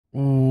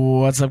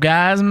What's up,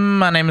 guys?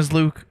 My name is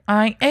Luke.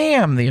 I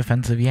am the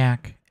Offensive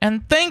Yak,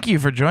 and thank you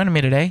for joining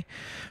me today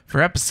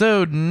for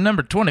episode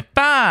number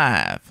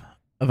 25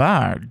 of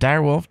our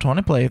Direwolf20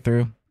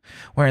 playthrough,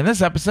 where in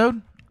this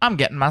episode, I'm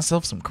getting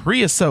myself some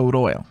creosote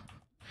oil.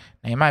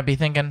 Now, you might be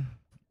thinking,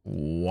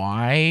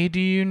 why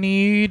do you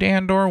need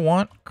and/or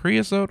want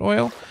creosote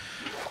oil?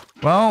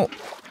 Well,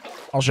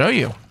 I'll show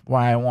you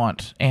why I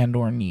want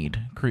and/or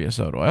need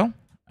creosote oil,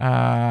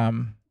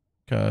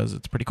 because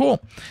it's pretty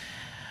cool.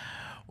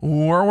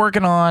 We're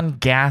working on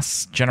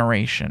gas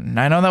generation.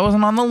 I know that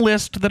wasn't on the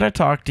list that I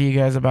talked to you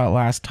guys about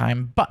last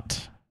time,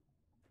 but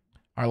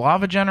our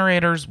lava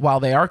generators,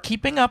 while they are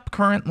keeping up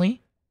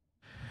currently,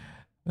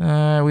 we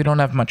don't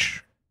have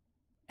much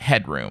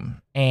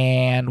headroom,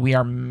 and we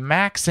are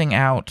maxing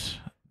out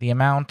the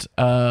amount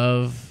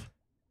of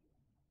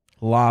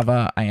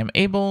lava I am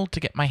able to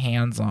get my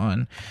hands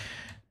on.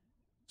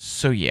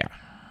 So yeah.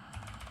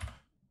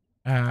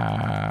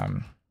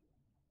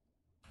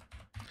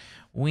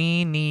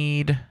 We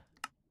need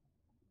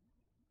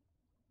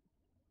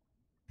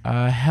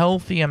a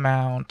healthy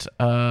amount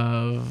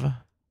of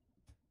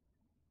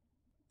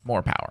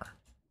more power.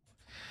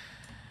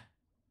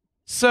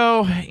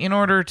 So, in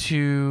order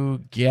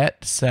to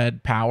get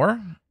said power,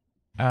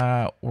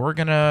 we're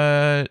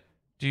gonna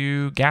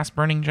do gas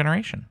burning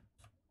generation.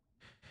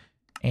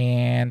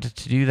 And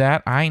to do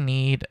that, I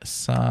need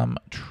some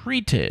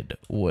treated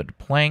wood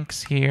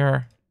planks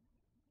here,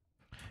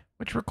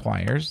 which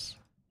requires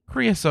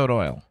creosote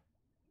oil.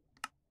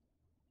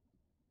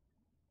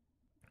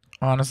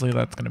 Honestly,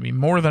 that's going to be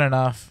more than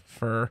enough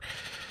for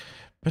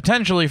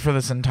potentially for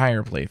this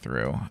entire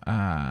playthrough.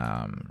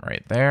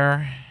 Right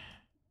there.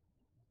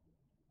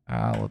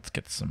 Let's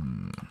get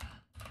some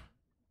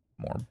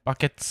more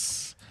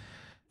buckets.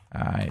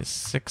 Is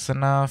 6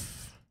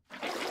 enough?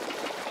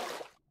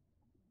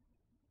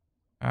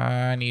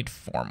 I need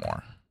 4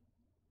 more.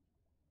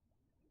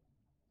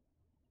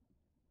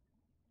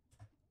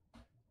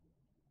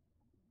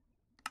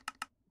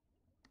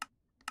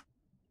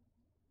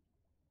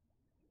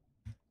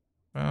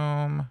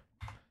 Boom.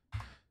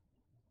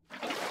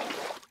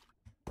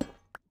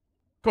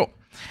 Cool.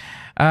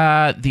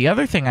 The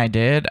other thing I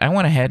did, I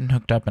went ahead and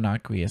hooked up an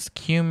aqueous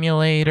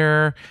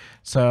accumulator,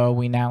 so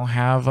we now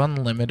have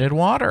unlimited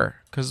water,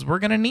 because we're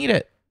going to need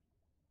it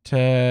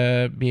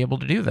to be able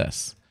to do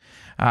this.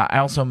 I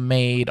also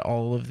made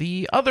all of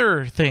the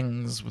other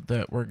things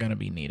that we're going to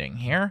be needing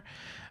here.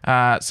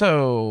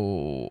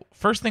 So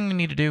first thing we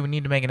need to do, we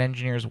need to make an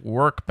engineer's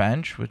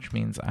workbench, which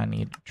means I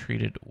need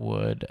treated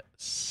wood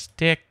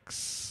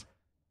sticks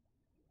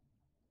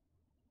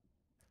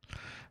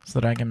so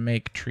that I can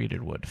make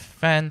treated wood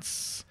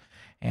fence,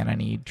 and I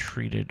need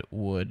treated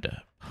wood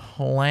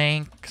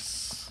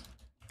planks.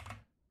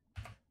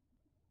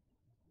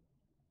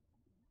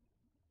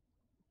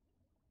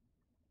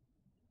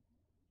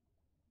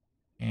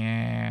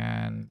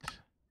 And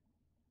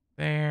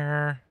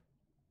there.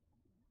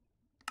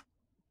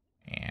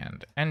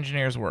 And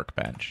engineer's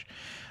workbench.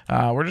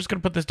 We're just going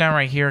to put this down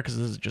right here because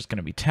this is just going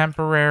to be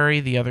temporary.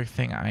 The other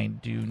thing I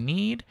do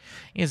need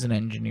is an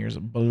engineer's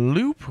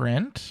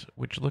blueprint,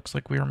 which looks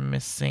like we're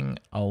missing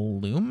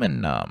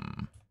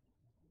aluminum.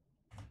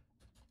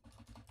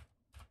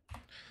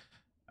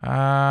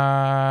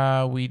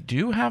 We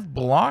do have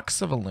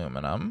blocks of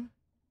aluminum.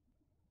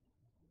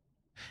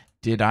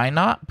 Did I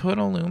not put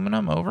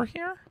aluminum over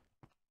here?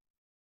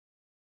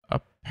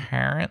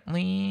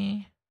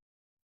 Apparently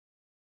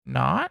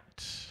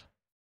not.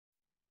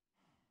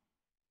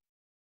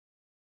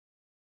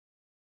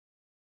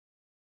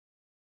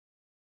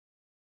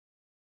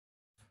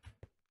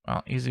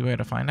 Well, easy way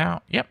to find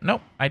out. Yep,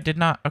 nope, I did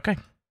not. Okay.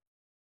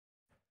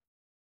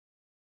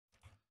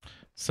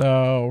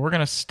 So we're going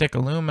to stick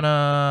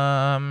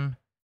aluminum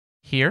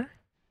here.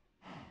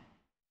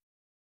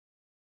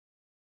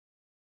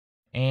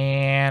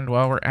 And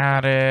while we're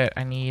at it,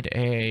 I need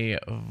a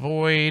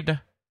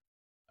void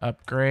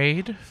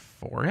upgrade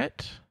for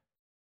it.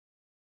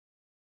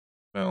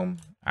 Boom.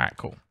 All right,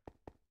 cool.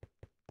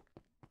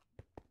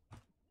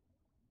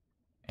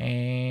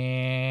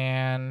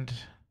 And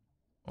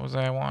what was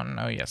I wanting?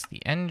 Oh, yes,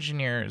 the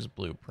engineer's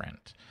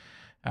blueprint.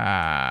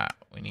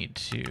 We need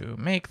to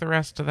make the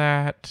rest of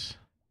that.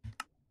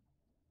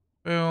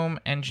 Boom,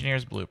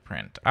 engineer's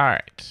blueprint. All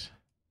right.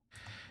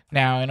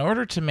 Now, in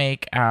order to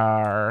make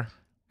our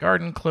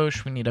garden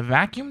cloche, we need a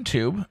vacuum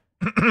tube.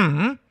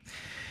 In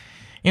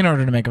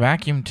order to make a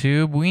vacuum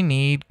tube, we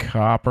need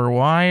copper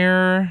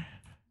wire,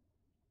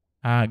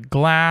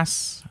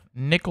 glass,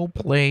 nickel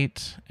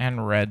plate,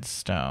 and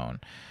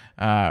redstone.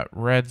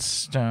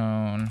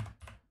 Redstone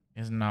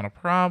is not a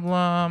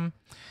problem.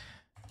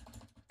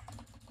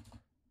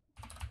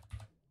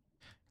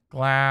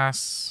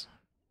 Glass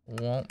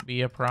won't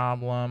be a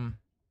problem.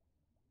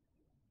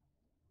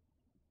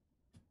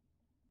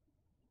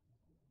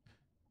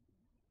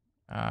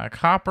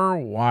 Copper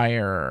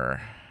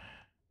wire.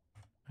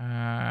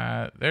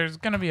 There's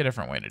going to be a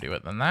different way to do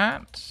it than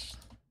that.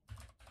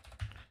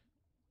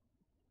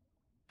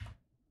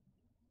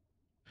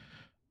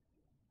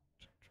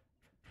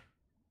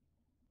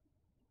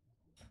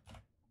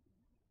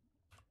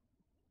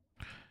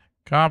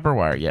 Copper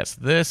wire. Yes,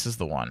 this is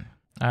the one.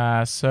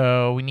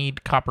 So we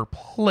need copper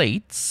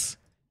plates,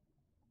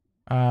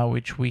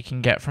 which we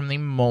can get from the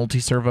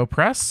multi-servo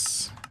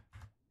press.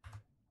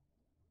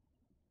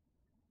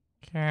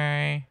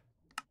 Okay.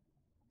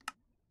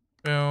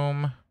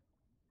 Boom.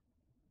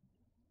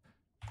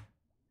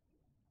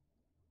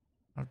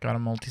 I've got a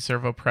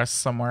multi-servo press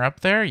somewhere up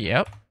there.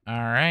 Yep. All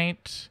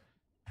right.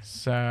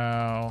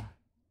 So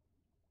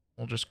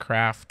we'll just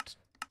craft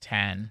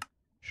 10.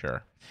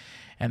 Sure.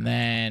 And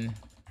then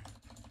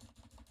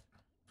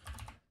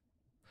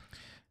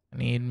I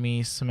need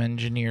me some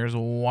engineer's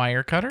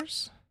wire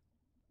cutters.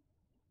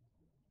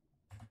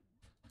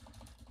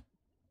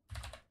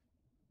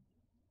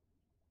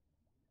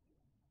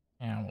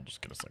 And we'll just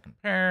get a second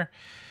pair.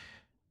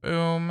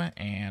 Boom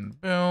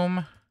and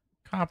boom.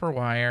 Copper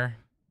wire.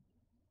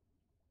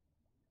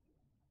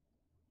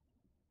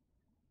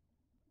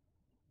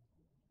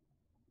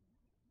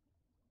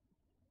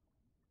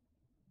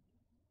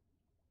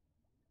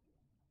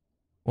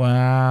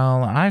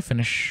 While I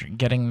finish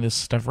getting this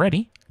stuff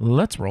ready,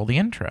 let's roll the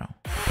intro.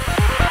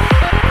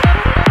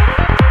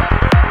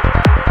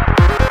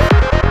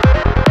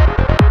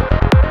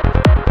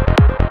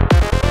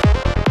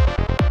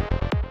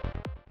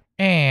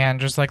 And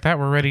just like that,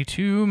 we're ready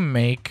to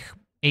make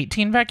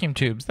 18 vacuum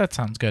tubes. That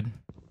sounds good.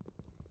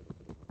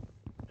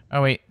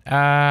 Oh, wait.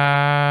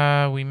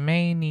 We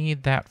may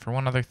need that for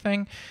one other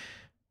thing.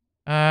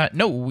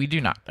 No, we do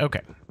not.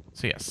 Okay.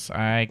 So, yes,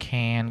 I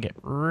can get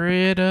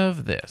rid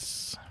of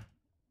this.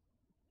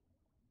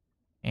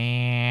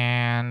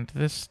 And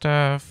this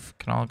stuff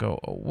can all go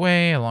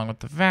away along with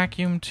the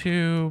vacuum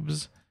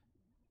tubes.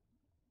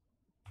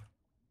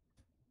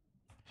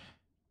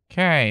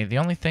 Okay, the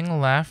only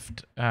thing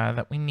left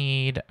that we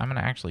need, I'm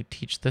going to actually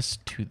teach this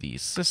to the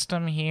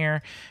system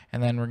here,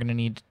 and then we're going to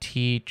need to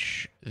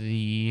teach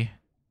the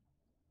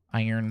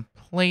iron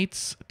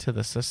plates to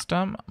the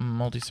system.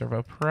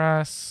 Multi-servo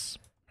press,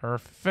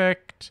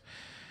 perfect.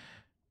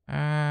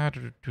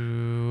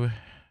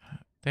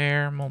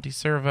 There,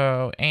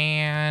 multi-servo,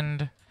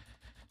 and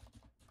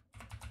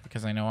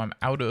because I know I'm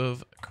out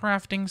of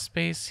crafting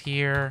space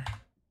here,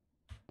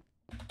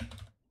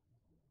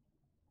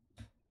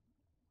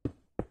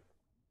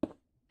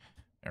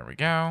 there we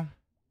go.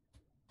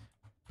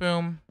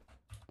 Boom.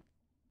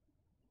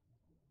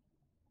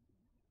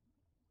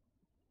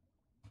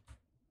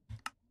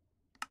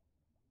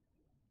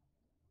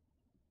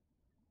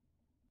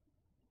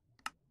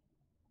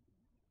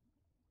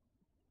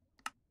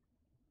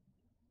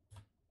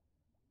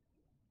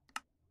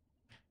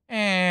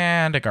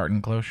 And a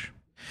garden cloche.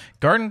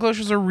 Garden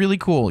cloches are really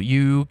cool.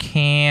 You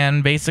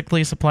can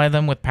basically supply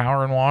them with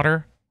power and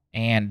water,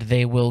 and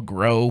they will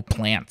grow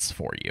plants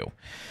for you.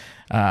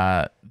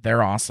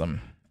 They're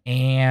awesome.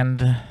 And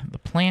the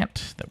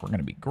plant that we're going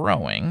to be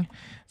growing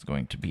is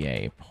going to be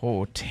a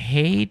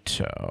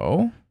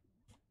potato.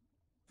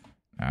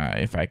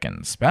 If I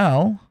can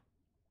spell.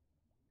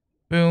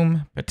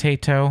 Boom,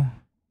 potato.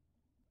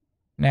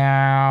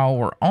 Now,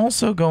 we're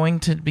also going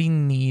to be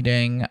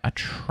needing a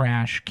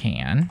trash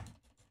can.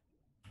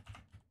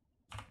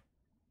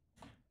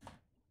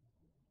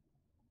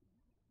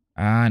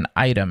 An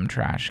item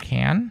trash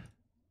can.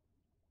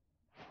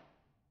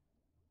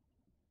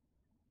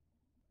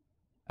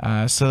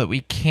 So that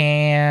we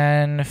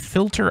can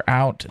filter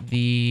out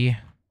the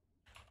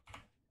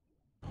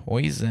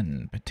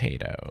poison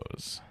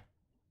potatoes.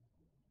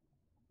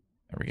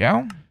 There we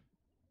go.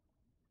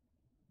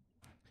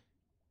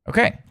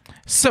 Okay,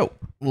 so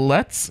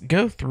let's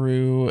go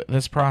through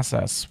this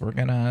process. We're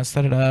gonna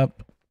set it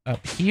up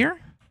here.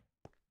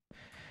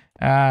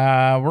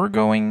 We're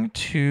going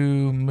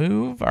to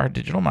move our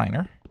digital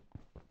miner.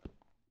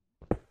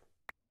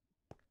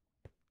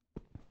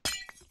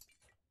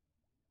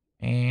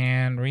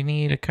 And we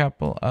need a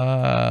couple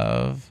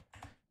of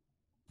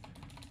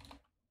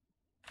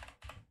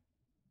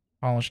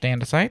polished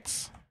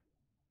andesites.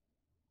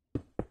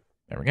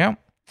 There we go.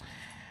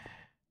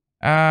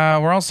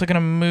 We're also going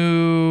to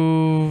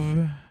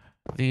move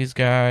these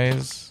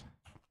guys.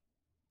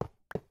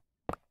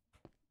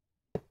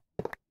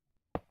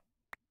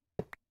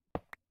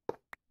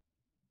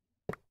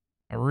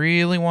 I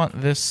really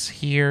want this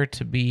here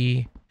to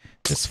be,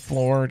 this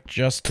floor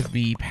just to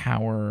be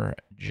power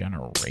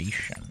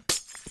generation.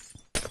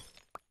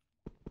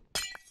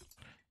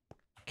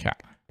 Okay.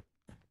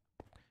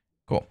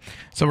 Cool.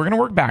 So we're going to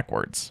work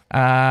backwards.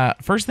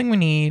 First thing we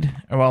need,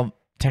 well,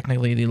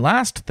 technically the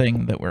last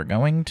thing that we're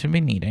going to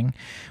be needing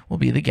will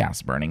be the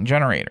gas burning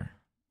generator.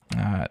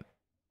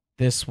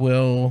 This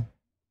will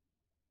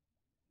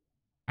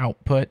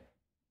output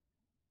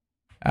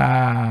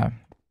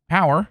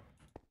power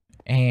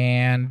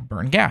and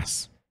burn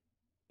gas.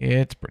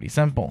 It's pretty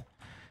simple.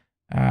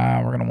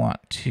 We're going to want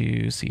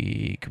to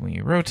see, can we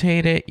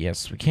rotate it?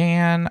 Yes, we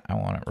can. I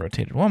want it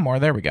rotated one more.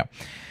 There we go.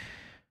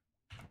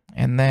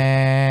 And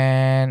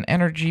then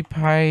energy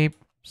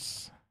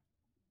pipes.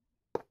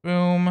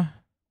 Boom.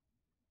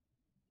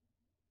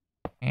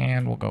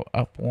 And we'll go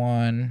up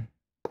one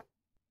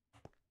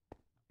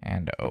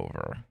and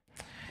over.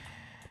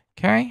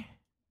 Okay.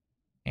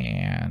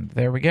 And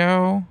there we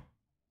go.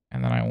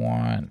 And then I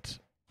want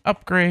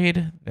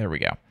upgrade. There we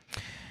go.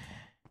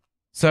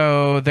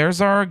 So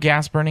there's our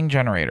gas burning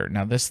generator.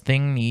 Now this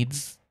thing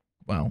needs,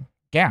 well,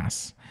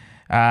 gas.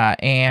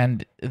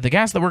 And the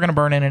gas that we're going to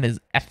burn in it is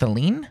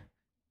ethylene,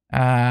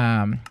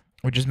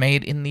 which is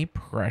made in the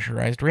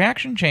pressurized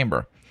reaction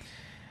chamber,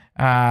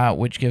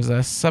 which gives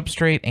us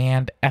substrate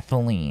and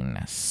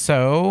ethylene.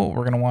 So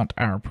we're going to want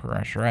our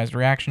pressurized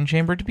reaction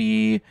chamber to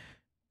be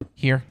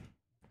here.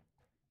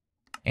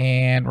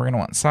 And we're going to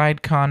want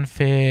side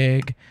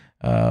config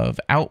of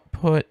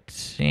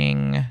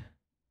outputting.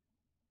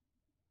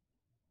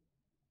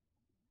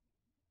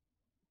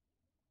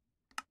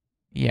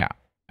 Yeah,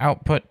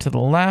 output to the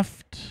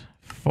left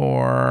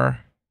for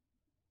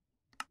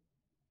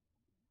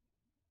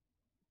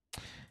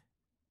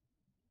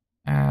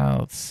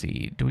let's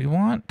see, do we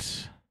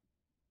want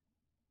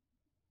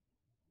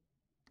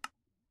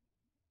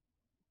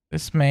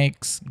this?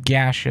 Makes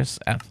gaseous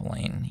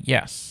ethylene.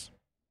 Yes.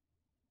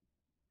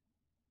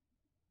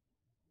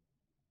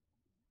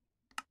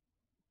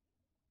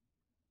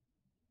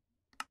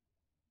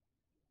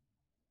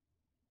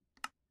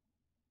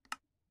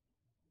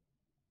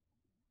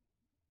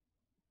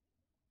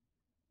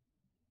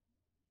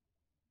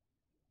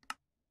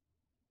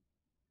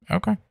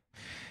 Okay.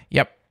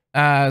 Yep.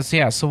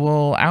 So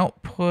we'll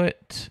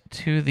output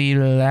to the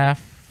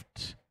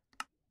left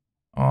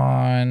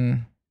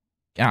on,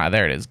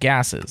 there it is,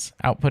 gases.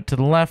 Output to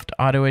the left,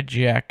 auto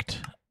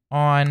eject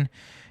on,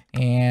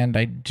 and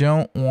I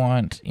don't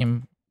want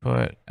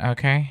input.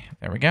 Okay,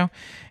 there we go.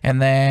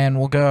 And then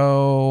we'll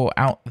go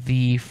out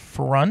the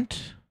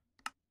front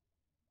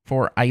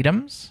for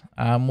items.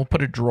 We'll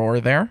put a drawer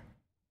there.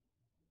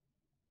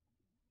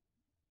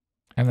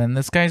 And then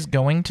this guy's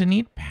going to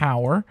need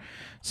power.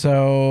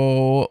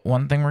 So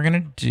one thing we're going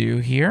to do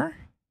here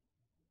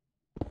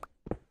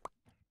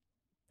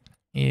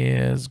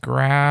is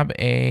grab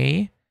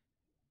another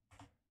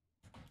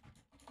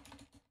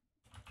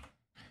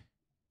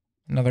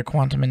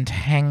quantum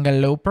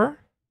entangloper.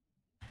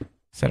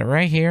 Set it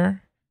right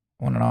here.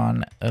 I want it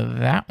on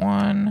that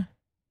one.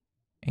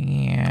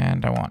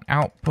 And I want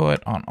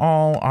output on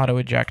all, auto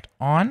eject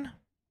on.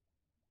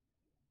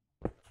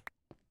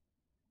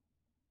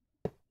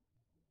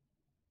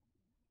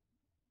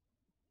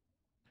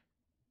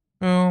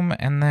 Boom,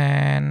 and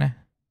then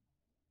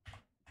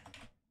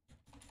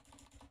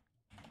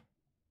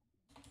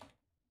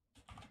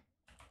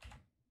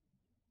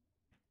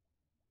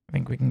I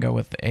think we can go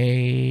with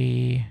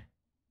a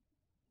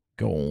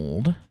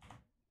gold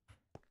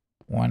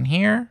one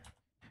here.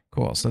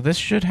 Cool, so this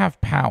should have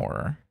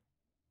power.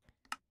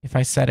 If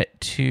I set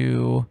it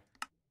to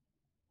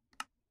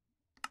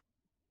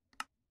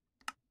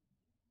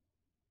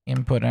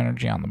input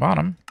energy on the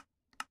bottom.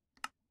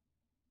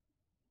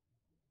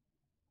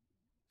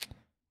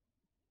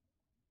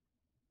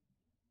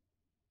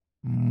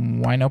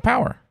 Why no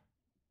power?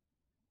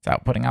 It's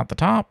outputting out the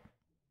top.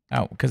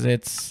 Oh, because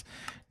it's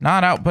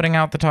not outputting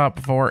out the top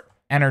for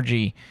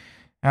energy.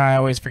 I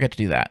always forget to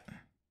do that.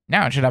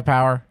 Now it should have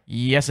power.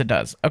 Yes, it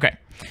does. Okay.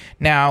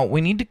 Now we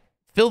need to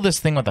fill this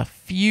thing with a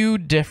few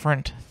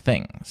different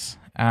things.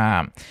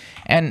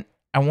 And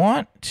I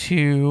want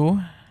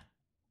to,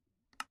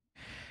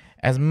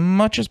 as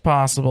much as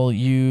possible,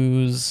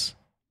 use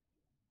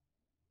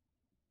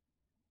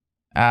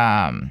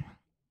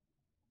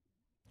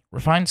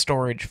refined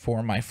storage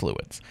for my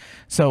fluids.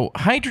 So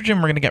hydrogen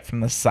we're going to get from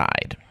the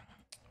side,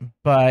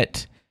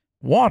 but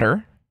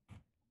water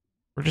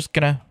we're just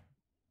going to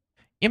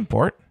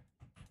import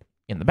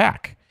in the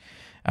back.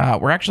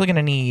 We're actually going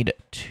to need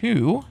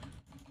 2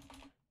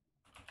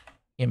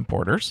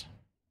 importers.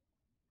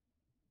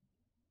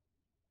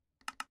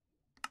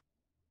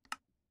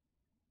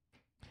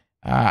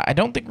 I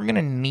don't think we're going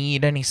to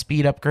need any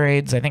speed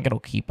upgrades. I think it'll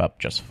keep up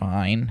just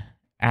fine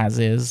as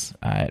is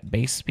at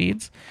base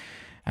speeds.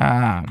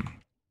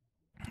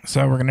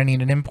 So we're going to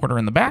need an importer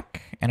in the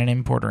back and an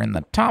importer in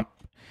the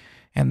top.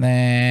 And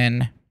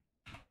then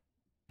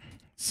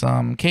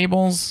some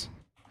cables.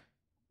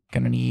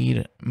 Going to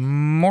need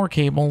more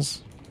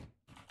cables.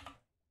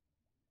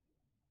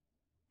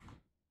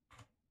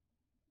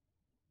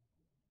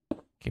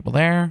 Cable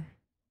there.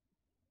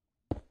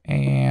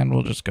 And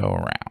we'll just go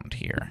around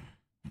here.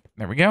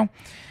 There we go.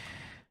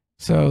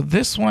 So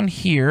this one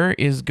here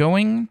is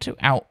going to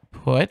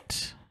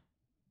output.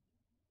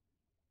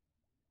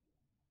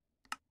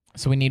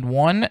 So we need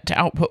 1 to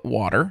output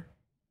water.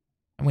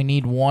 And we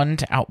need 1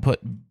 to output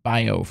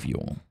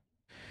biofuel.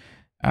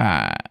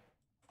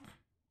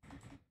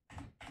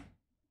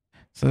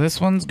 So this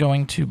one's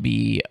going to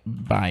be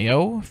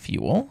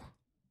biofuel.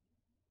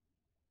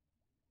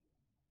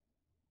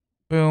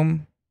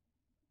 Boom.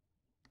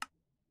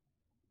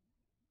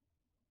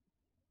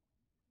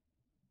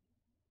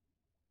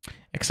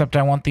 Except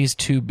I want these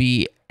to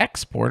be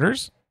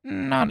exporters,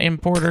 not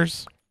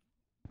importers.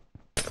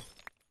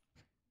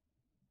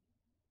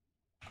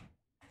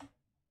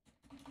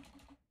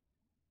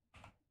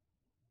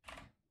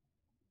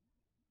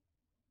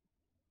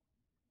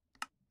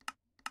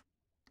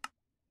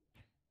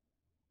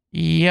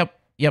 Yep.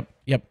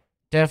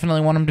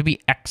 Definitely want them to be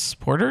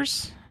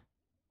exporters.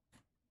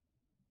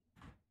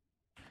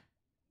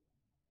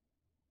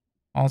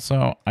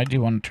 Also, I do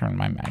want to turn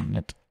my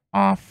magnet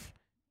off.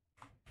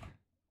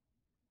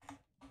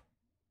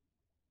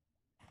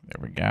 There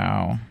we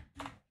go.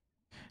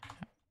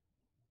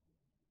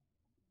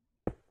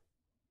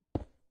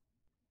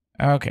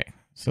 Okay,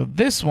 so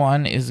this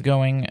one is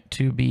going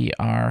to be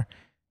our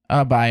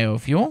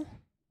biofuel.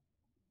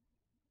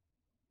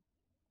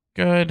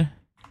 Good.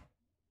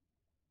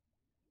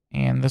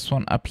 And this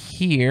one up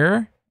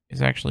here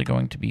is actually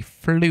going to be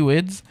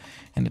fluids,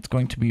 and it's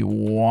going to be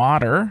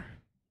water.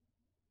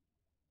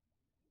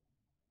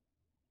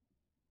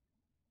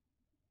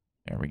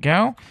 There we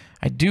go.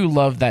 I do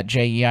love that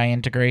JEI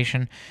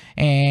integration,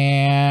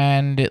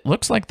 and it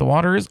looks like the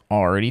water is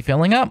already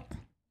filling up.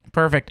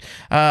 Perfect.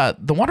 The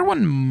water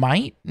one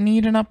might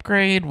need an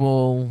upgrade.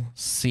 We'll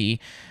see.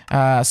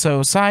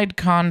 So side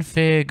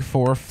config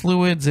for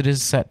fluids, it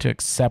is set to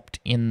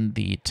accept in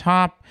the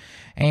top.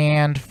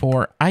 And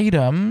for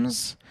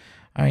items,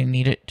 I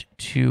need it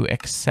to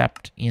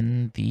accept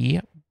in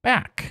the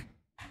back.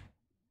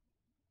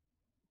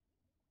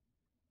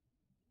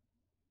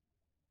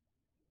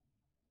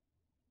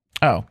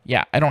 Oh,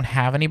 yeah, I don't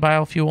have any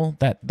biofuel.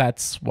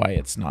 That's why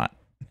it's not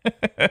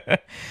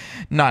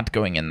not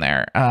going in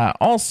there.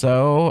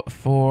 Also,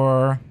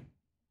 for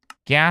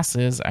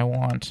gases, I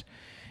want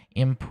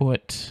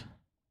input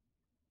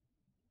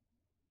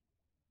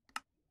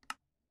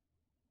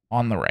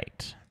on the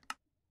right.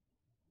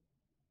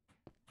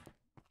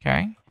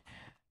 Okay.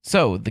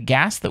 So the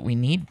gas that we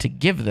need to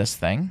give this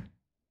thing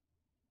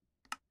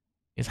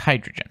is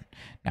hydrogen.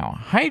 Now,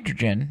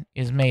 hydrogen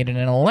is made in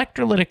an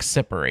electrolytic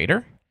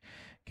separator.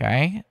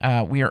 Okay.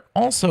 We are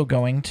also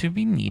going to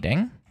be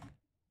needing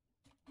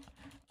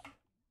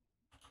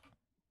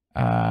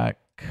a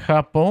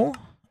couple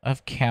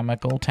of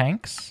chemical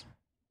tanks.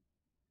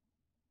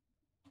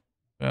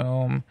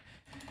 Boom.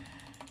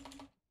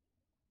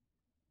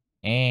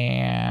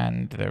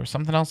 And there was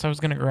something else I was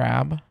going to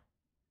grab.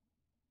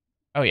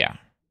 Oh, yeah.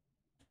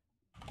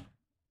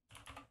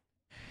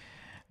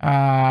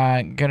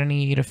 Gonna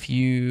need a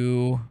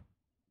few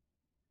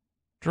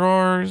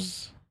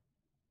drawers.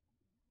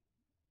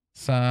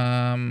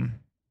 Some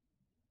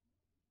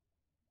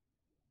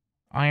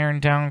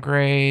iron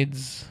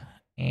downgrades.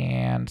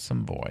 And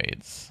some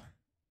voids.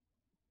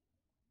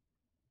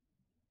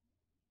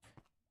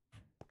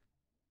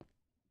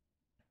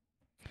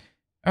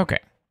 Okay.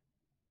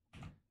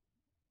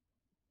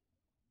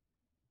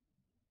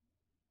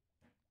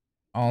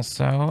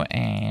 Also,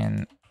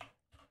 an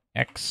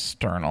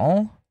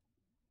external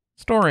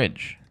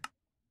storage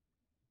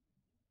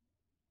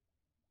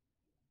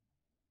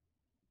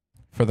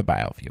for the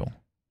biofuel.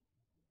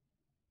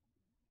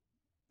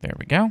 There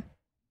we go.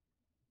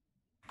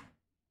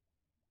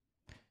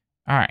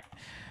 All right.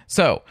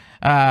 So,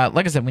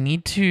 like I said, we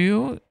need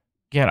to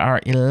get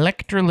our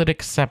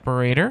electrolytic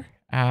separator.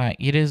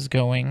 It is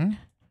going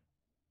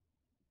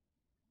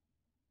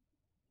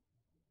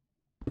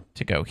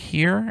to go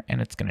here, and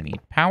it's going to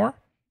need power.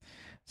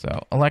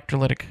 So,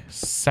 electrolytic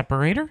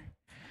separator.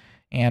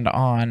 And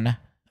on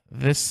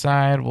this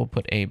side, we'll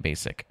put a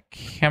basic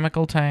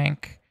chemical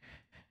tank.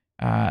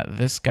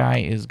 This guy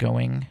is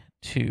going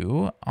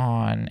to,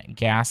 on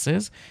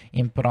gases,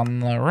 input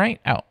on the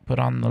right, output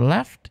on the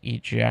left,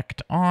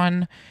 eject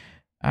on.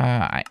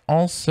 I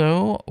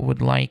also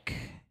would like...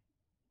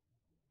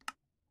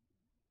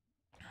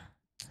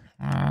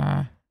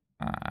 there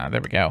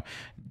we go.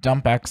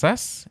 Dump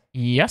excess.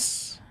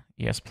 Yes.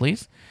 Yes,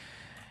 please.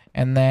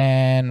 And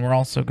then we're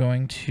also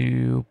going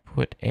to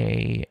put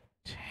a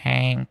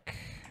tank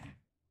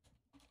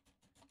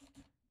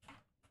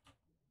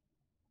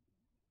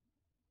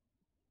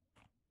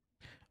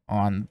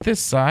on this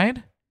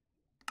side.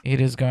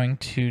 It is going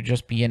to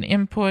just be an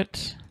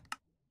input,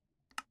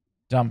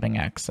 dumping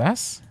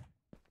excess.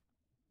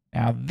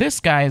 Now this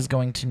guy is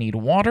going to need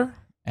water,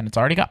 and it's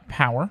already got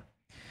power.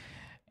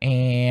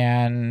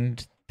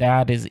 And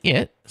that is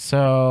it.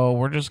 So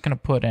we're just going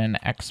to put an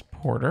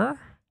exporter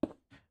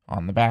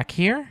on the back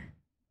here.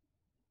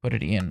 Put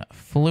it in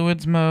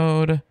fluids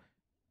mode.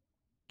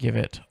 Give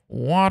it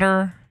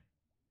water.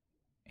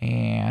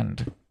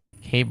 And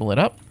cable it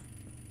up.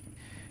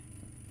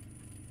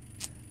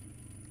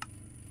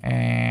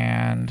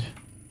 And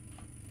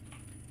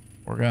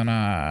we're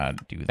gonna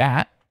do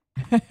that.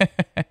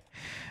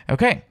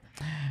 Okay.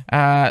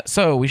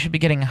 So we should be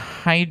getting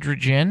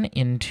hydrogen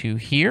into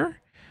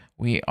here.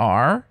 We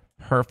are.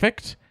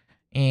 Perfect.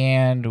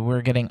 And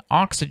we're getting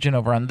oxygen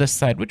over on this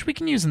side, which we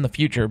can use in the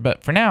future.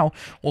 But for now,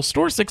 we'll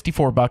store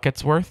 64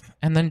 buckets worth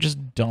and then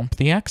just dump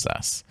the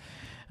excess.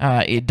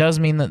 It does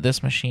mean that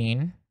this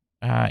machine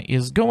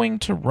is going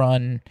to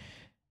run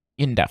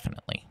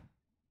indefinitely.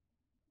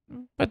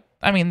 But,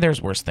 I mean,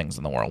 there's worse things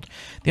in the world.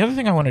 The other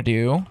thing I want to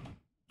do,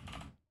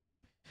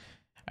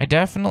 I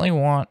definitely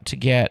want to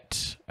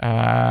get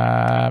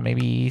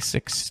maybe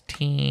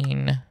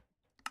 16.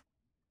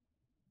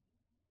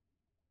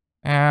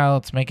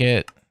 Let's make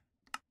it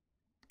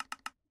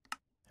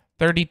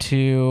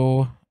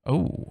 32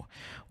 Oh,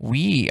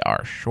 we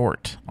are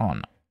short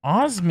on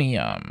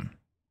osmium.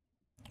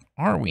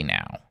 Are we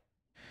now?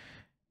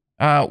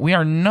 We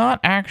are not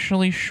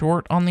actually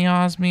short on the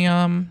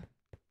osmium.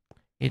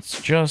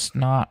 It's just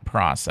not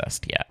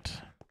processed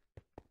yet.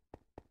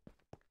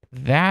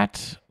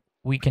 That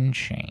we can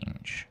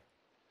change.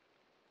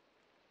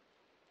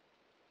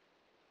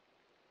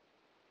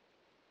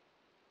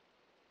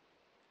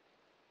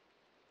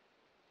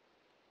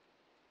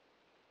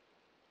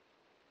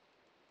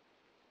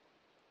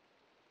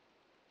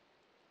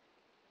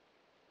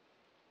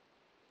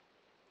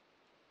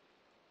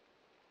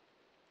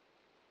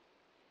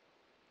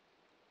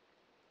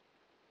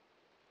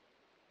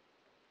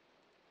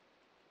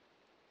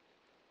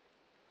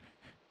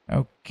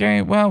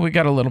 Okay, well, we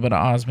got a little bit of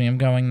osmium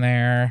going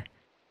there.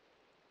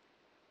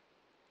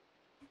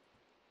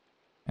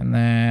 And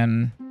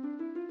then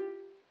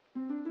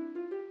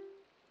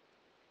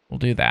we'll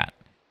do that.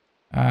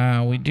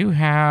 We do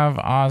have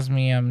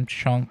osmium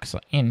chunks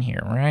in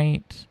here,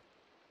 right?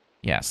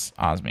 Yes,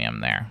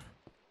 osmium there.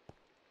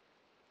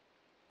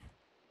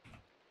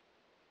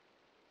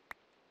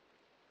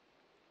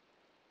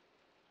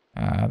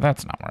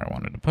 That's not where I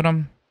wanted to put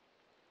them.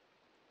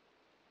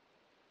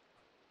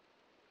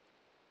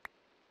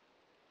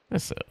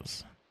 This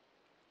is.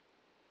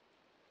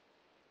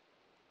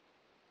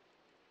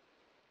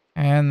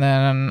 And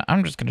then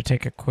I'm just going to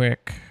take a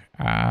quick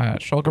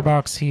shulker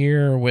box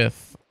here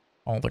with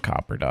all the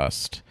copper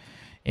dust.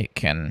 It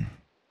can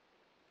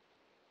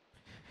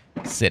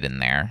sit in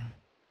there.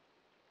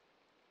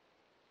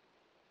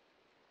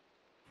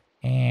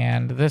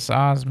 And this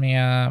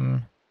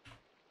osmium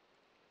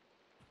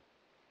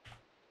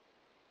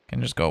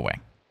can just go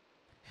away.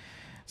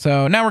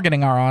 So now we're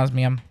getting our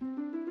osmium.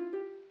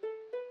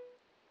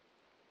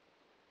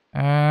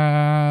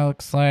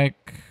 Looks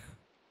like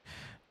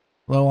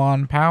low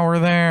on power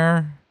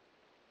there.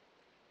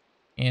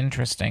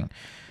 Interesting.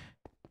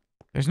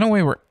 There's no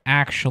way we're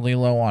actually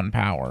low on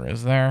power,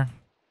 is there?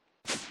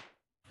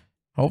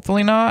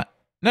 Hopefully not.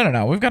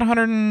 No. We've got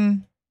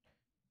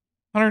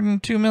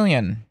 102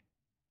 million.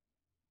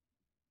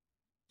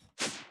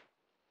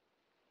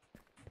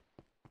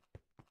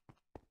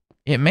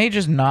 It may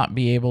just not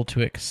be able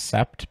to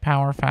accept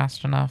power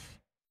fast enough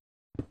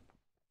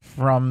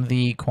from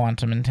the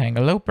quantum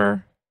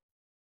entangloper.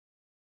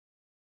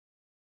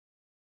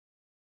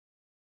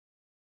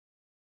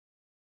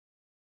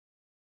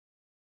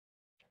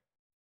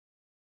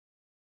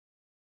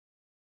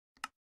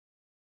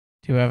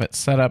 Do have it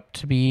set up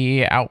to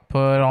be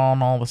output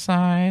on all the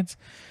sides.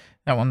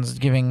 That one's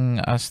giving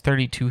us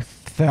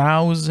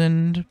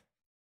 32,000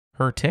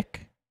 per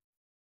tick.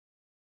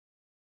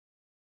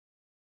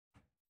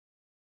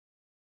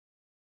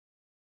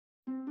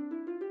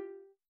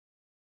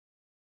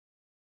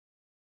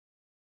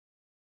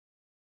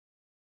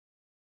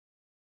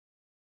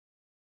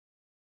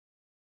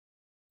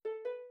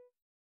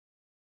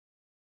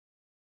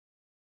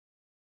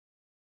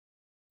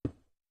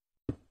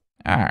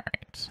 All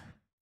right.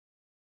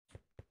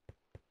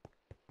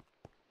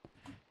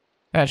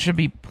 That should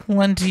be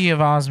plenty of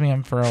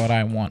osmium for what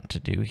I want to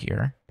do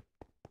here.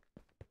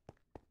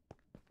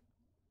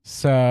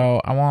 So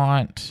I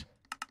want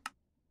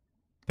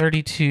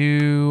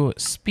 32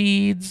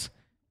 speeds.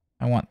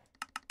 I want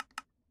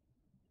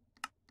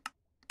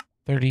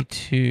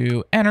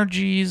 32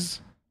 energies.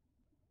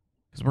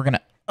 Because we're going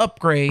to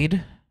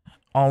upgrade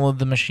all of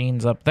the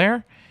machines up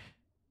there.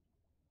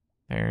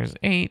 There's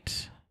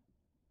 8.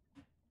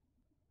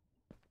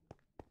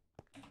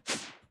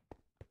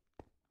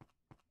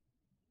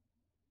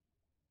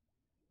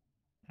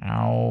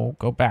 I'll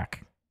go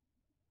back.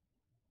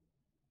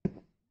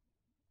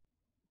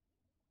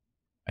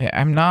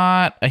 I'm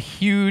not a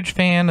huge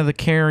fan of the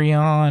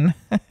carry-on.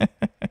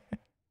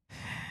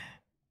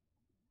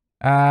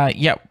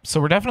 Yeah,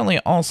 so we're definitely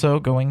also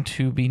going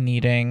to be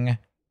needing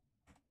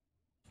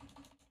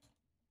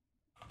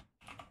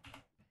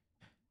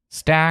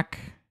stack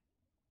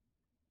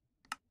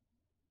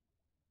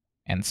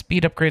and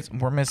speed upgrades.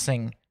 We're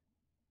missing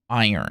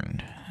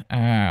iron.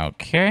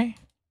 Okay.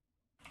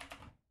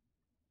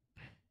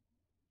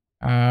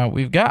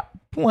 We've got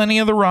plenty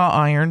of the raw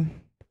iron.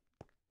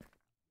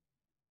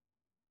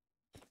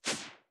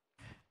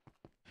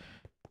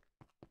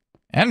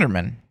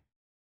 Enderman.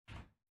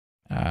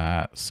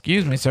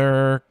 Excuse me,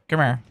 sir. Come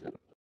here.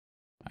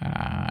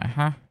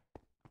 Uh-huh.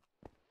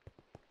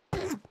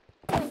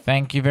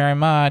 Thank you very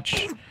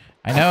much.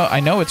 I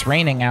know it's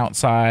raining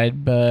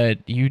outside,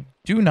 but you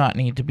do not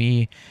need to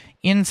be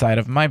inside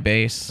of my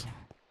base.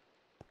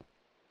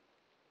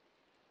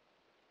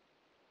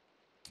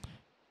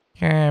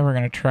 Okay, we're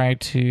going to try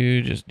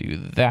to just do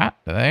that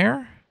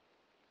there.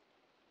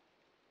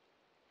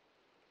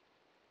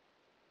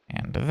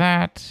 And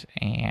that,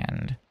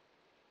 and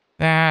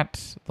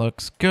that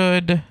looks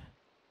good.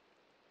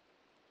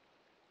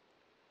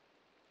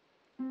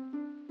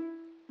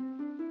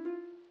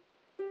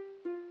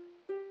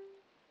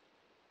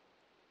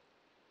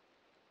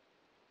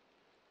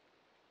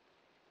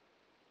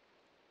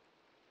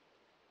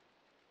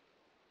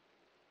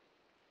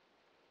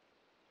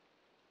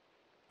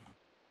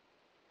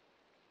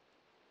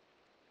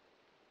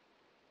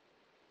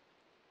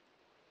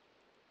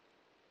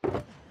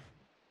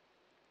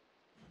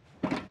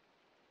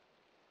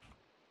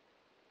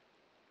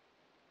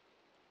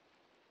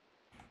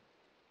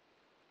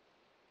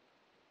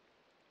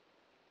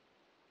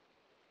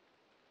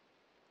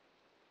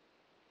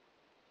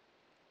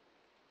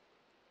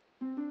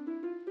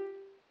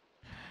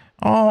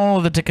 Oh,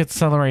 the tick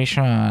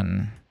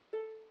acceleration.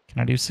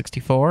 Can I do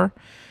 64?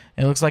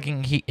 It looks like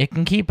it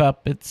can keep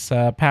up its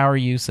power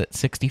use at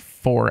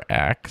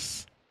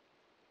 64x,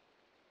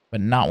 but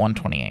not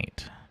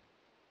 128.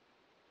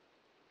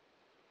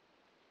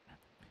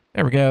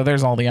 There we go.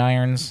 There's all the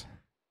irons.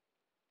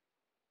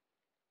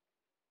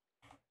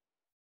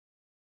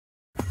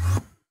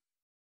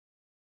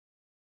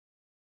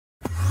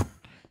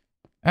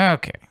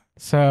 Okay,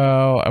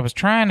 so I was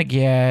trying to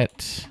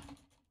get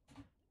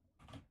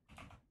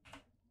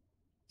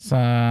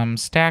some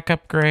stack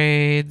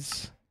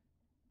upgrades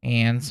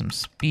and some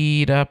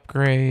speed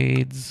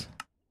upgrades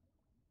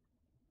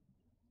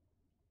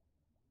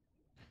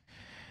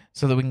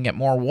so that we can get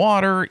more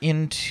water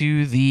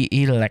into the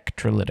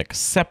electrolytic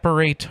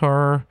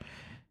separator.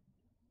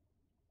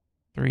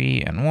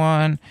 3 and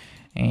 1,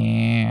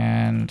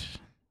 and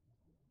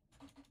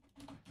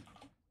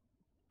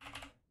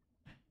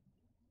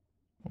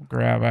we'll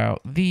grab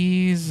out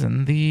these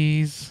and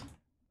these.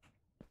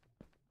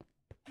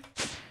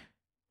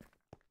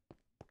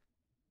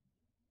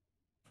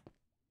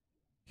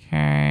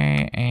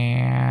 Okay,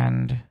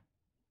 and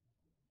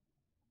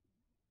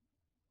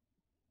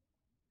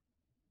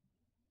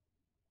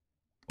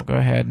we'll go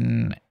ahead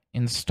and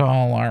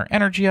install our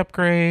energy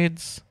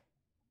upgrades.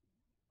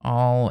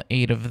 All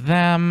 8 of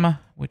them,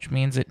 which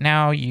means it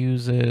now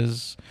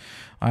uses,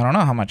 I don't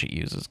know how much it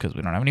uses because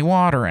we don't have any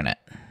water in it.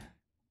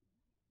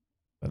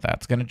 But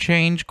that's going to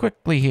change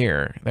quickly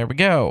here. There we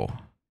go.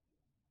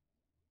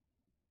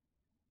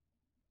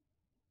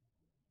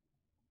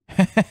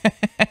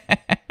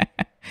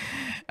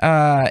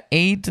 Uh,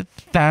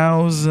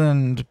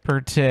 8,000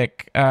 per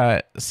tick.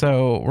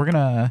 So we're going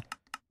to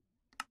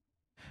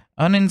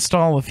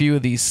uninstall a few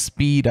of these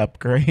speed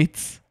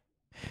upgrades.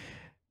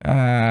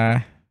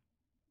 Where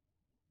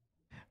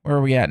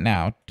are we at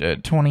now?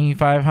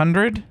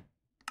 2,500?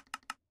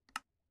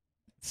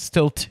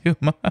 Still too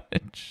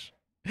much.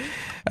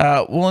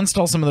 We'll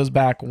install some of those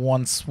back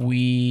once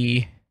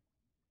we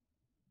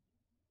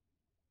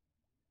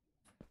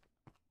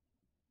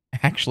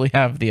actually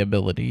have the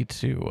ability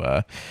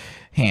to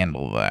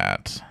handle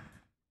that.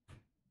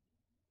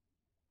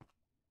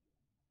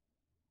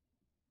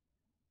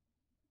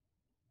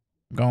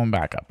 Going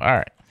back up. All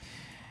right.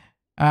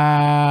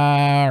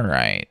 All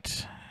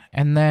right.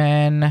 And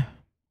then...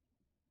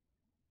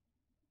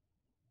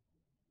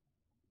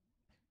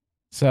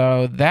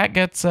 so that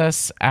gets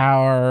us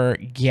our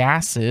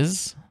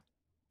gases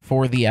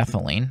for the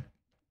ethylene.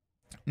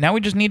 Now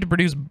we just need to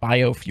produce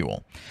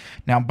biofuel.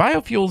 Now,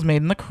 biofuel is made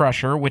in the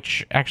crusher,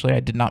 which actually I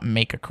did not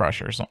make a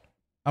crusher, so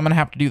I'm going to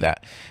have to do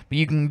that. But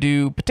you can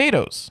do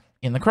potatoes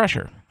in the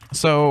crusher.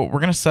 So we're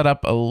going to set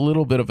up a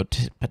little bit of a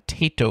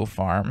potato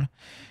farm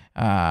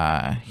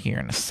here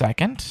in a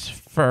second.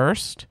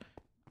 First,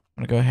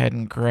 I'm going to go ahead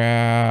and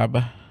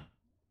grab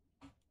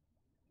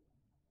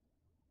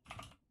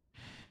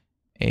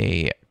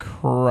a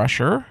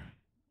crusher.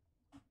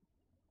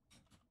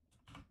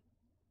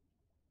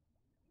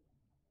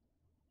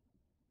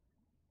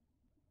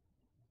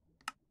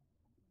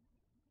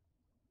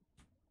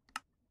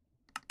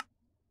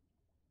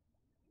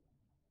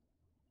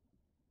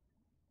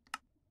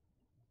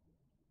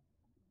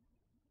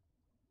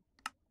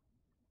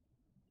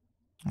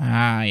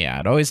 Yeah,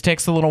 it always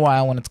takes a little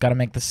while when it's got to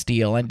make the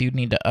steel. I do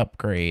need to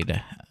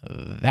upgrade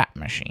that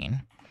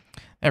machine.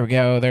 There we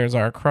go. There's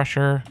our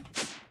crusher.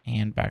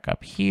 And back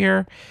up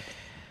here.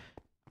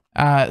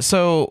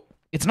 So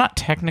it's not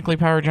technically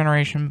power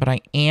generation, but I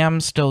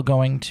am still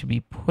going to be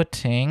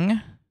putting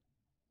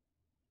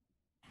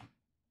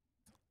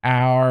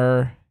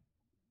our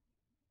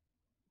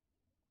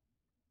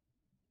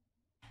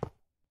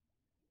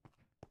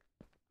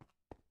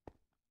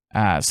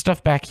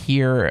stuff back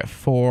here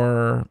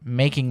for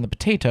making the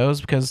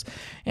potatoes, because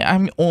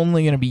I'm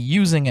only going to be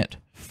using it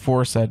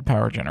for said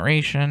power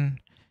generation.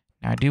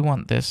 Now, I do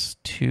want this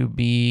to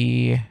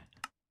be...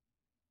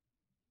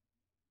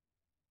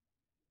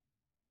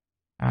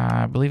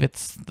 I believe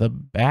it's the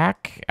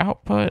back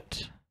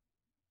output.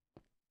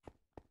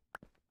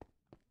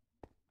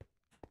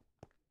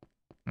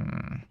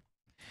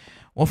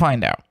 We'll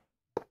find out.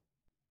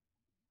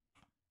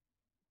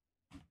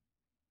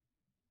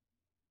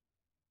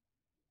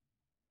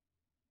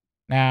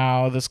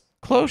 Now, this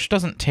cloche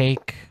doesn't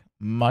take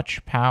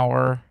much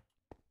power.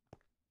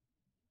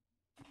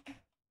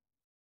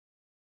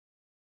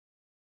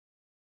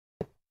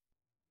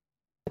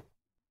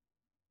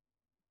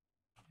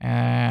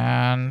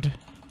 And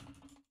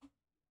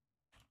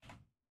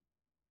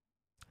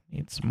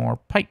needs more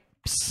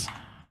pipes.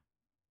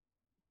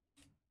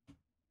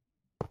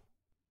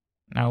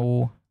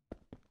 No.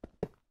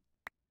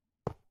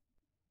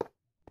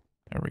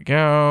 There we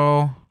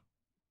go.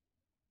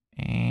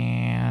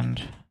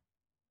 And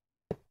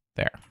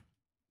there.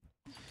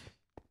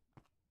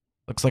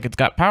 Looks like it's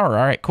got power.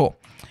 All right, cool.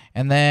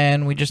 And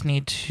then we just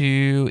need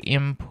to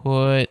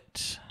input...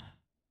 so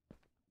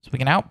we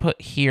can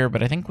output here,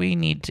 but I think we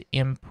need to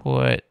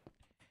input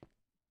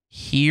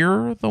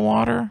here the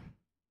water.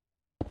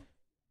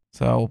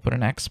 So we'll put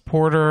an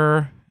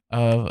exporter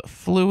of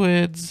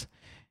fluids,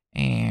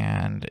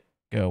 And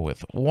go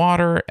with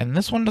water. And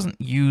this one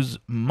doesn't use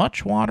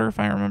much water, if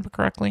I remember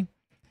correctly.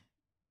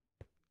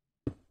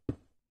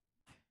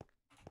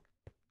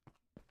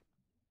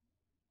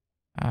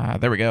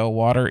 There we go.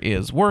 Water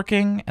is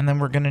working. And then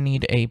we're going to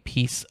need a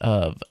piece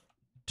of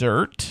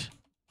dirt.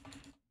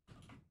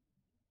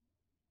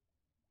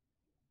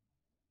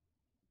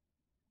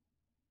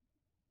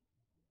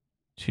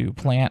 To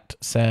plant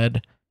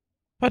said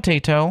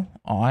potato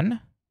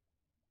on.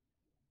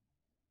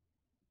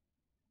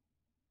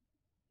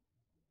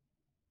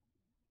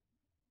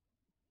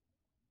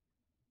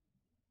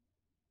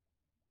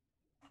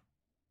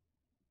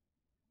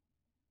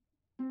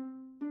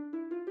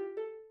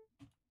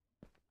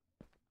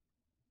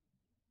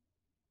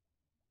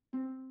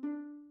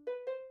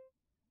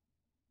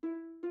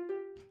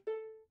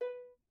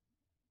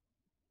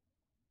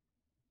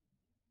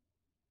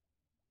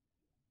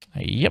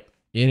 Yep,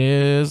 it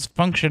is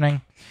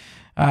functioning.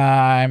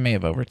 I may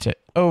have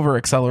over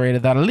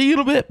accelerated that a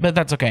little bit, but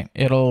that's okay.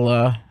 It'll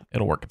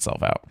work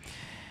itself out.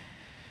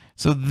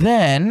 So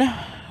then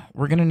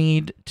we're gonna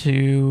need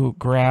to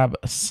grab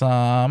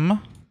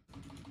some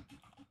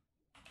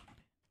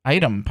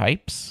item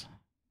pipes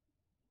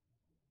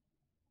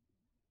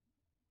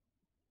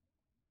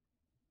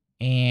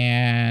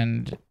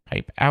and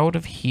pipe out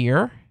of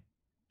here.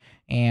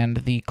 And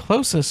the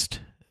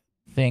closest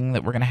thing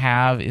that we're going to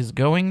have is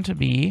going to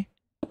be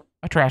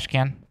a trash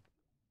can.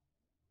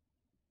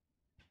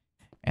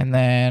 And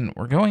then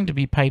we're going to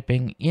be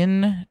piping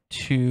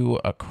into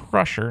a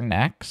crusher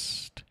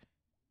next.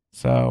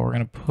 So we're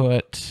going to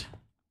put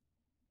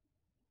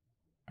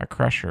a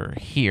crusher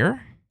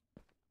here.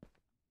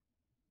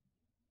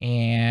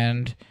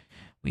 And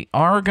we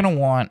are going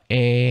to want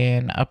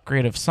an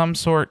upgrade of some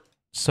sort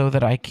so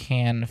that I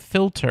can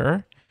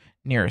filter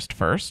nearest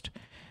first.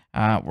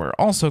 We're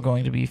also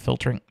going to be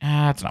filtering...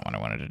 that's not what I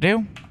wanted to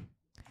do.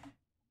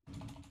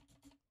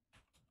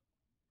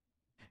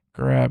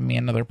 Grab me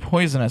another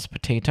poisonous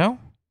potato.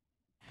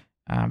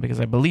 Because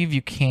I believe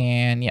you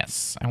can...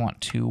 Yes, I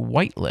want to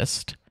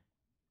whitelist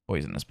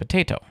poisonous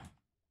potato.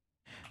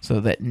 So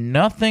that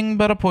nothing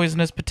but a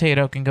poisonous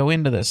potato can go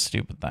into this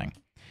stupid thing.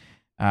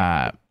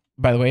 By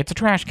the way, it's a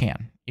trash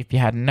can, if you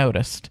hadn't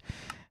noticed.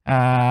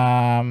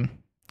 Items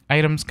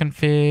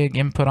config,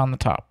 input on the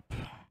top.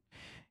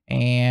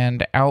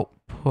 And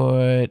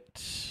output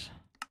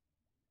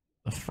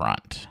the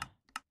front.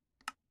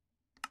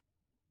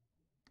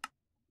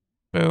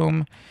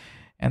 Boom.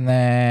 And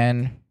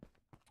then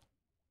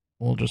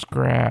we'll just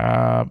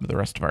grab the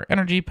rest of our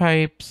energy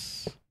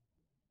pipes.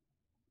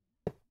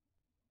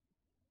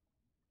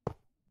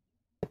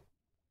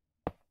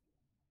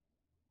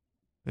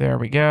 There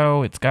we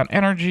go. It's got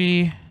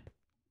energy.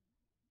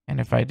 And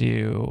if I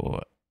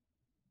do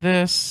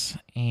this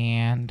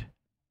and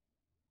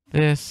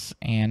this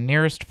and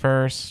nearest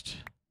first,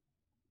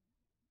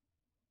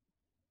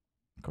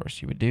 of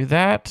course you would do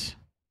that.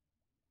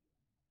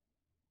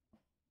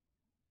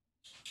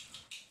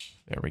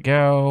 There we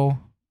go.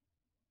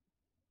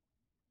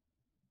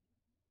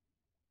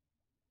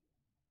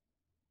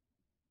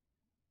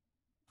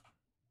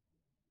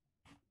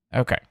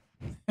 Okay.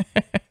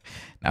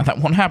 Now that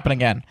won't happen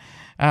again.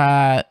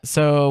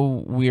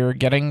 So we're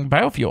getting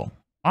biofuel.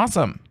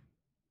 Awesome.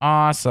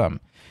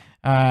 Awesome.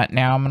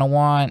 Now I'm going to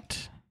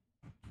want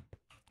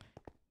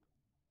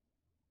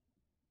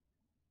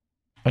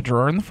a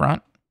drawer in the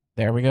front.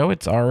 There we go.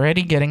 It's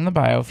already getting the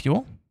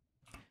biofuel.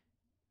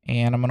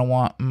 And I'm going to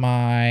want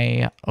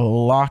my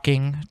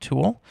locking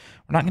tool.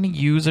 We're not going to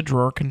use a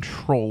drawer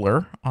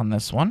controller on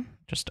this one.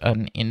 Just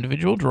an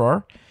individual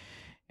drawer.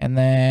 And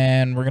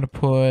then we're going to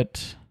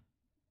put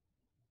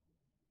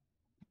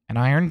an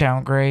iron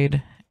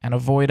downgrade and a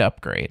void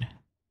upgrade.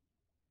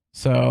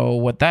 So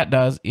what that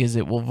does is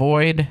it will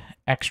void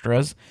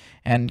extras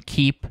and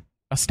keep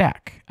a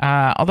stack.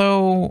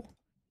 Although,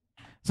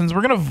 since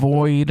we're going to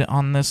void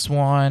on this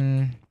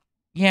one,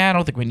 yeah, I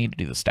don't think we need to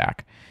do the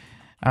stack.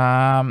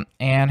 And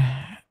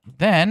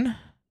then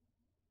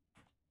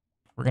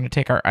we're going to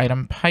take our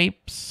item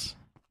pipes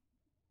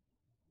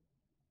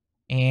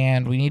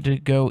and we need to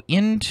go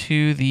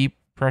into the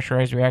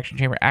pressurized reaction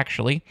chamber.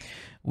 Actually,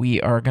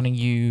 we are going to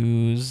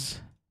use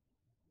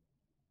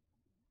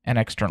an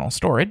external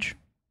storage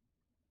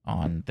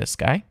on this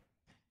guy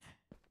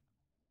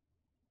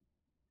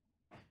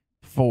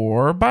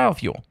for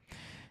biofuel.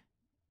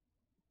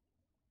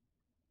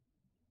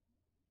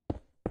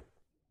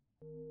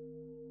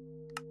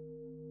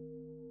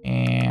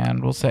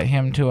 And we'll set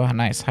him to a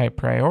nice high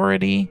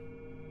priority.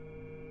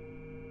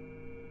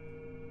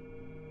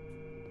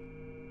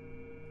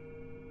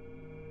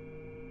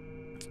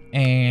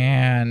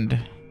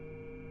 And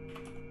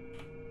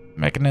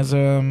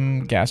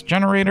mechanism, gas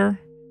generator,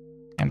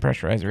 and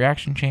pressurized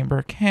reaction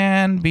chamber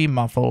can be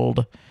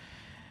muffled.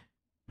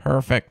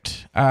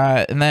 Perfect.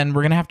 And then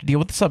we're going to have to deal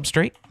with the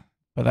substrate,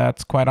 but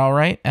that's quite all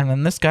right. And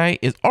then this guy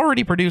is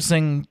already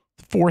producing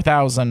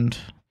 4,000,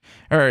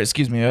 or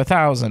excuse me,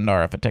 1,000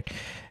 RF a tick.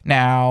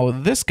 Now,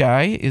 this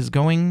guy is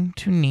going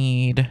to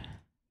need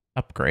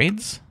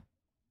upgrades.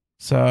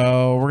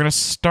 So we're going to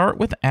start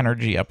with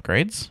energy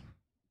upgrades.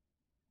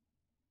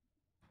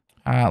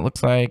 It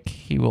looks like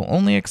he will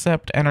only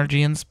accept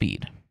energy and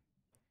speed.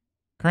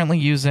 Currently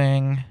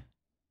using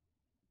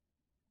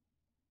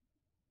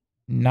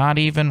not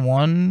even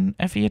one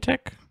FE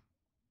tick.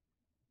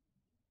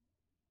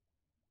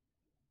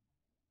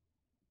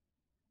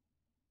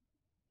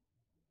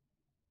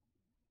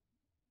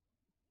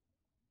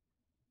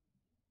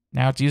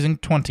 Now it's using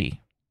 20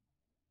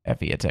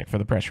 FE attack for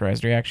the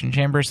pressurized reaction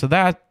chamber, so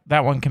that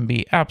one can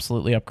be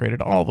absolutely upgraded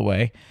all the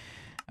way.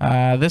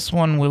 This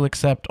one will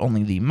accept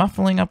only the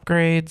muffling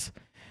upgrades.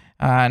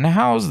 Now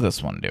how's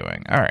this one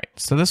doing? All right,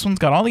 so this one's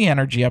got all the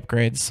energy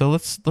upgrades. So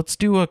let's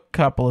do a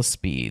couple of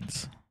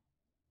speeds.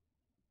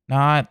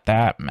 Not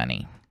that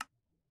many.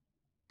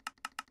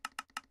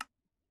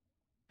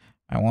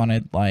 I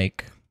wanted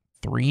like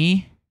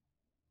 3-ish.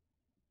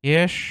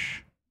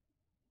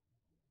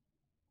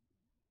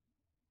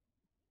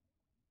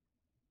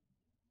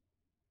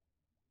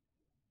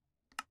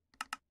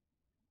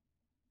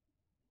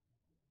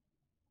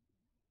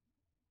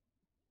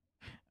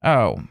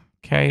 Oh,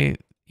 okay.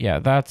 Yeah,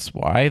 that's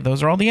why.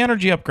 Those are all the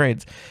energy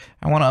upgrades.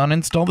 I want to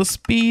uninstall the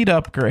speed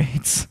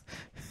upgrades.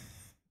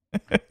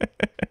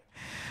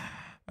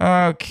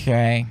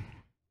 Okay.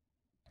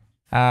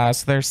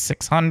 So there's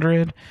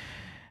 600.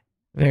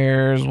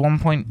 There's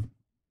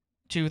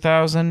 1.2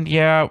 thousand.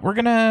 Yeah, we're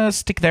going to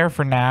stick there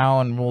for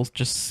now, and we'll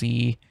just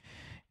see,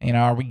 you know,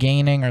 are we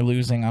gaining or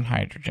losing on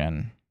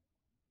hydrogen?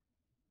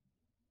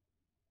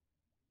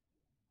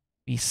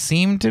 We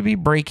seem to be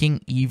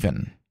breaking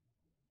even.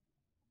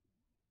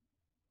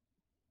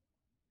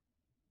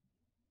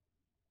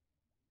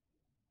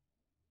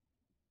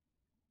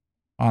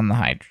 On the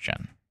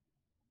hydrogen.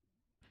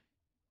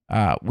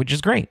 Which is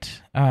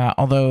great.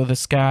 Although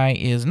this guy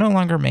is no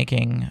longer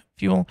making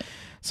fuel.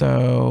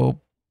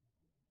 So,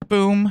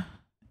 boom.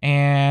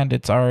 And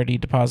it's already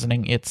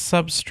depositing its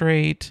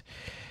substrate.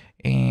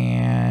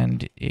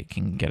 And it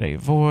can get a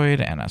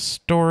void and a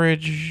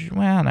storage.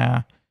 Well,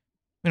 nah.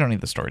 We don't need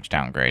the storage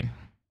downgrade.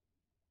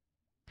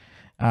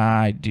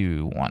 I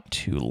do want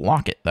to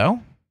lock it,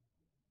 though.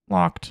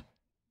 Locked.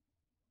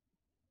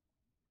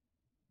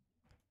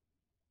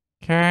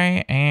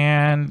 Okay,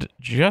 and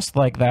just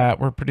like that,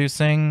 we're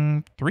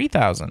producing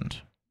 3,000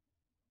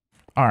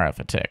 RF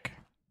a tick.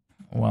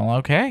 Well,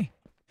 okay.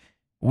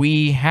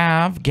 We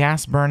have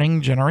gas burning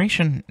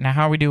generation. Now,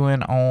 how are we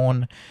doing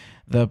on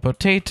the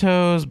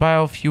potatoes,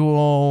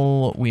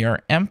 biofuel? We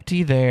are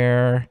empty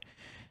there.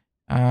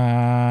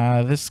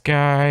 This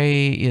guy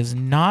is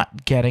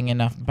not getting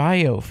enough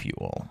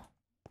biofuel.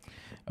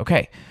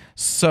 Okay,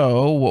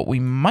 so what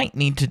we might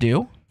need to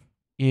do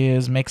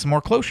is make some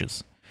more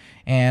cloches.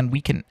 And we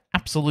can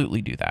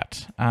absolutely do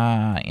that.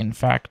 In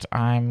fact,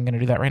 I'm going to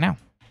do that right now.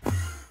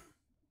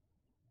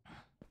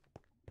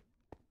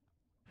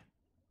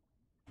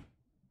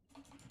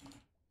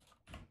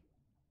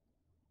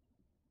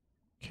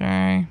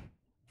 Okay.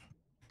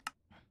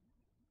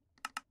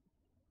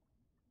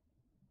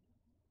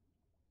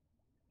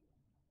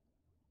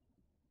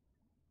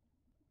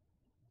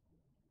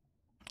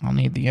 I'll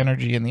need the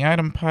energy in the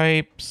item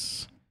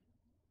pipes.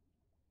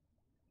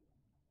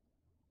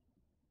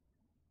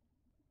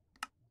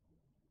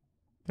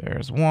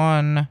 There's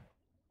one.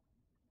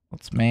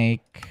 Let's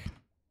make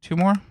 2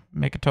 more.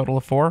 Make a total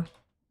of 4.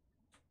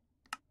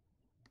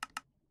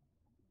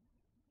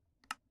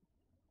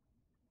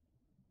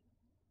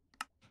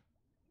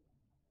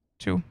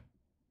 Two.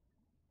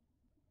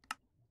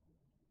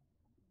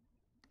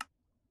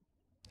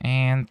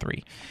 And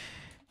 3.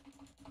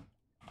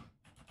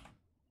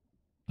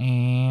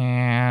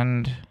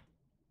 And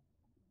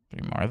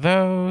 3 more of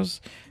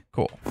those.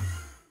 Cool.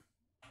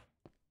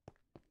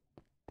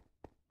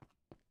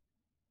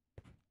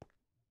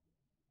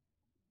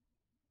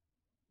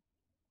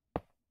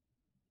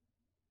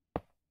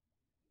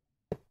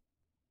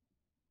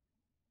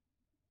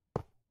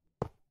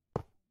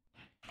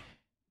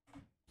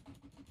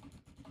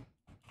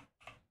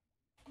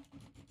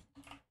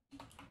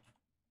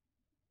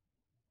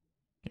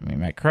 Give me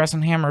my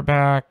crescent hammer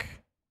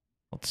back.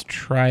 Let's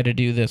try to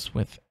do this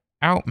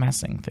without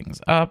messing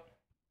things up.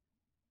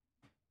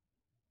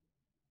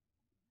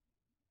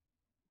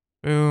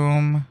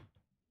 Boom.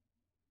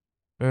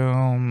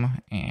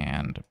 Boom.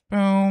 And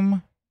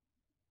boom.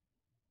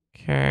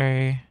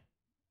 Okay.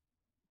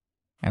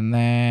 And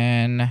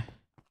then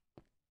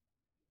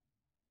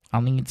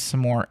I'll need some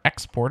more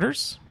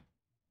exporters.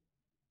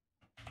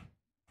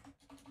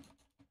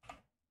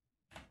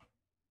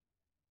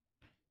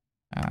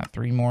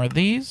 Three more of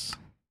these.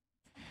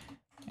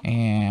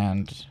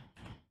 And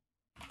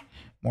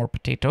more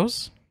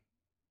potatoes.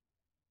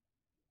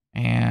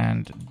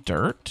 And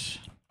dirt.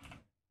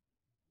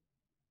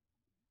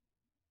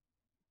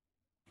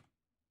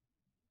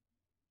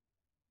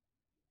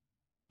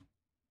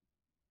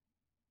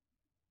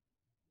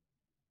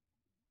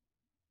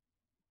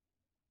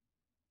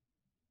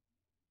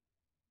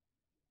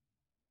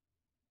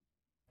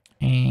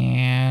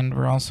 And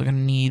we're also going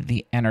to need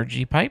the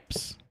energy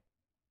pipes.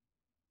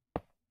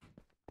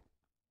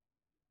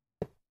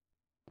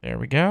 There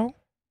we go.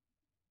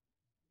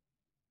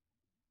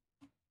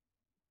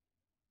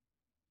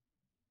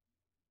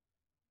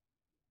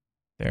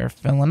 They're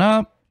filling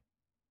up.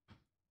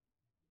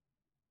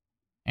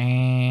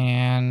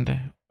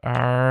 And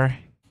our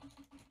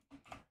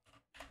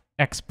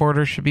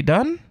exporter should be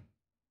done.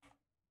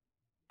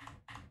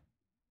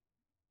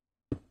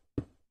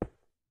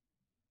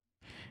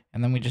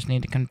 And then we just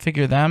need to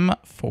configure them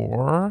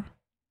for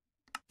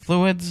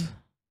fluids,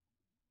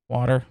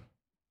 water,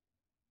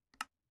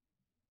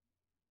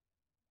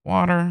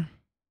 water,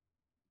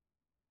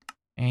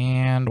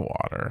 and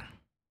water.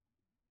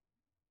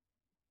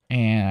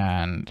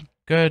 And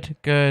good,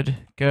 good,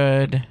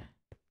 good.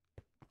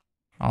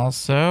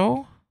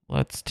 Also,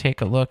 let's take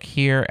a look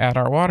here at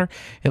our water.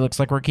 It looks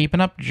like we're keeping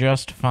up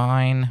just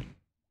fine,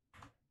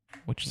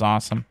 which is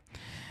awesome.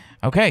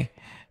 Okay,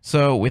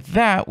 so with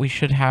that, we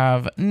should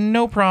have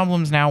no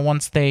problems now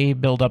once they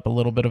build up a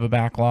little bit of a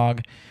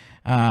backlog,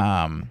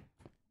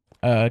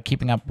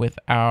 keeping up with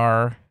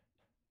our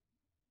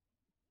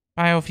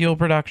biofuel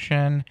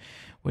production,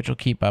 which will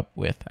keep up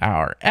with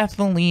our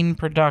ethylene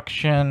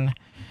production.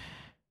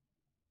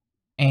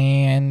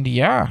 And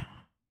yeah,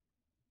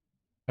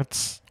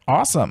 that's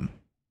awesome.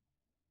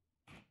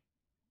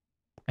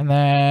 And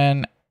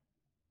then,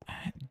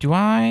 do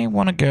I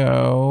want to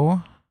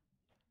go?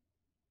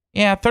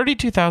 Yeah,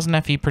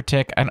 32,000 FE per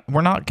tick, and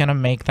we're not going to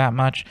make that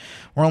much.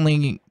 We're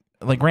only,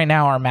 like right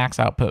now, our max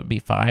output would be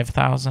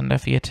 5,000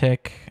 FE a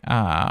tick.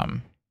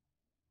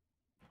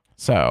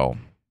 So,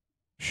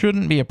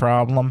 shouldn't be a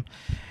problem.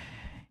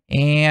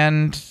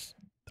 And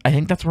I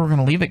think that's where we're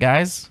going to leave it,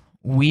 guys.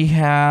 We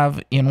have,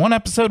 in one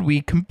episode,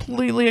 we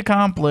completely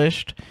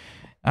accomplished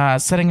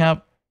setting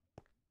up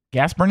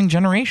gas burning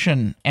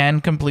generation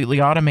and completely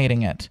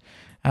automating it.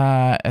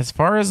 As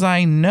far as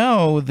I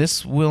know,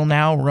 this will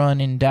now run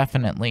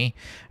indefinitely.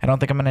 I don't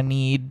think I'm going to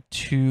need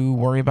to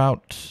worry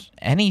about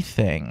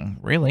anything,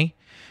 really.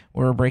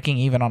 We're breaking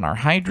even on our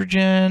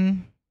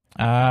hydrogen.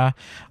 I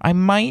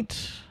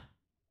might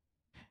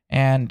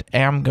and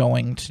am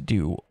going to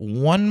do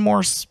one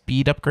more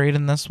speed upgrade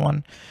in this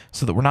one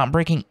so that we're not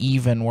breaking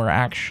even, we're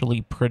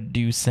actually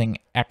producing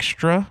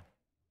extra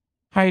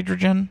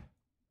hydrogen.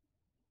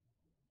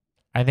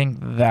 I think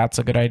that's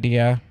a good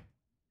idea.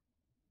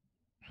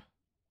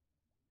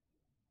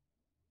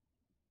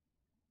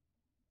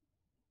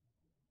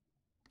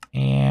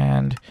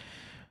 And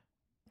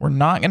we're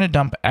not going to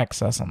dump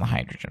excess on the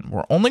hydrogen.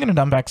 We're only going to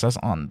dump excess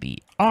on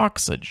the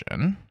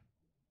oxygen.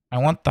 I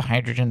want the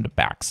hydrogen to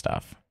back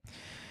stuff.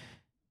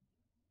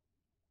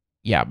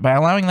 Yeah, by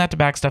allowing that to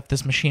back stuff,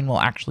 this machine will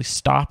actually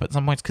stop at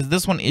some points, because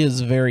this one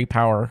is very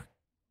power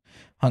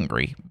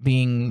hungry,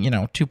 being,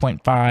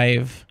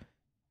 2.5,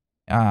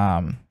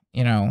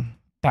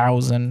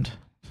 1,000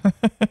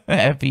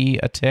 FE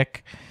a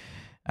tick.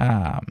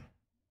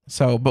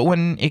 But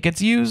when it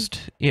gets used,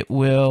 it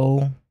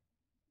will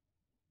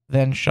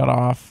then shut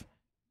off.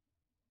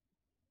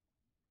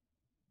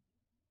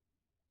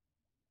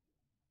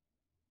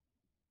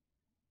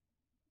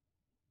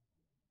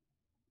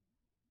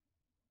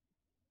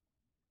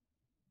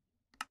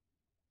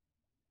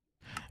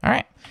 All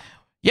right.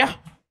 Yeah.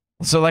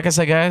 So like I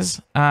said,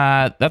 guys,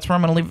 that's where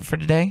I'm going to leave it for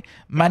today.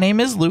 My name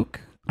is Luke.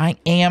 I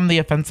am the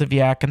Offensive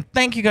Yak, and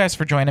thank you guys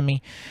for joining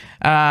me.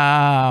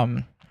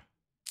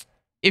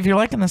 If you're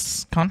liking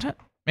this content,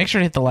 make sure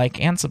to hit the like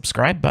and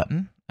subscribe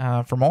button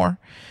for more.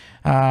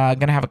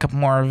 Gonna have a couple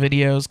more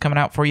videos coming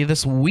out for you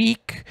this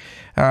week,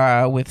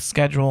 with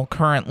schedule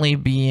currently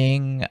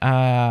being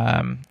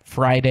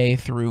Friday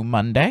through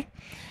Monday.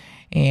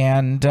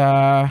 And,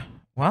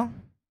 well,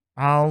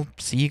 I'll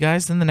see you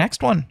guys in the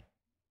next one.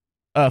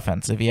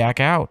 Offensive Yak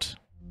out.